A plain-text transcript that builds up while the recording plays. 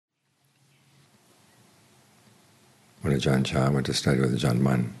When Ajahn Chah went to study with Ajahn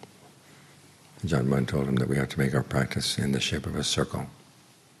Mun, Ajahn Mun told him that we have to make our practice in the shape of a circle.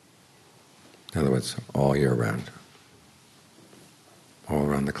 In other words, all year round, all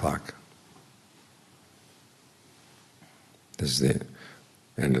around the clock. This is the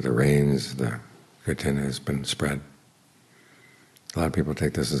end of the rains, the kirtan has been spread. A lot of people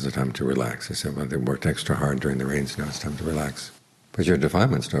take this as a time to relax. They say, well, they worked extra hard during the rains, now it's time to relax. But your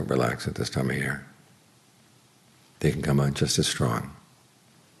defilements don't relax at this time of year. They can come on just as strong,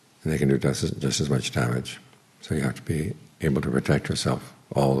 and they can do just as much damage. So you have to be able to protect yourself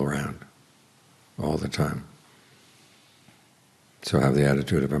all around, all the time. So have the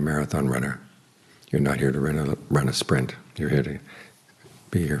attitude of a marathon runner. You're not here to run a sprint. You're here to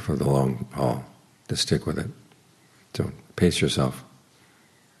be here for the long haul, to stick with it. So pace yourself.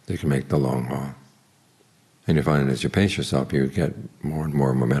 You can make the long haul. And you find that as you pace yourself, you get more and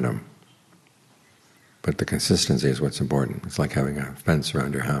more momentum. But the consistency is what's important. It's like having a fence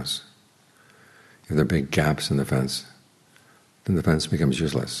around your house. If there are big gaps in the fence, then the fence becomes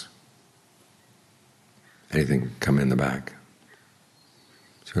useless. Anything can come in the back.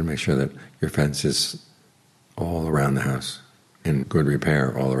 So you want to make sure that your fence is all around the house, in good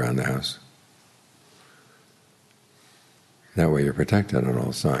repair all around the house. That way you're protected on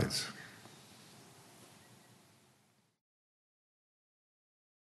all sides.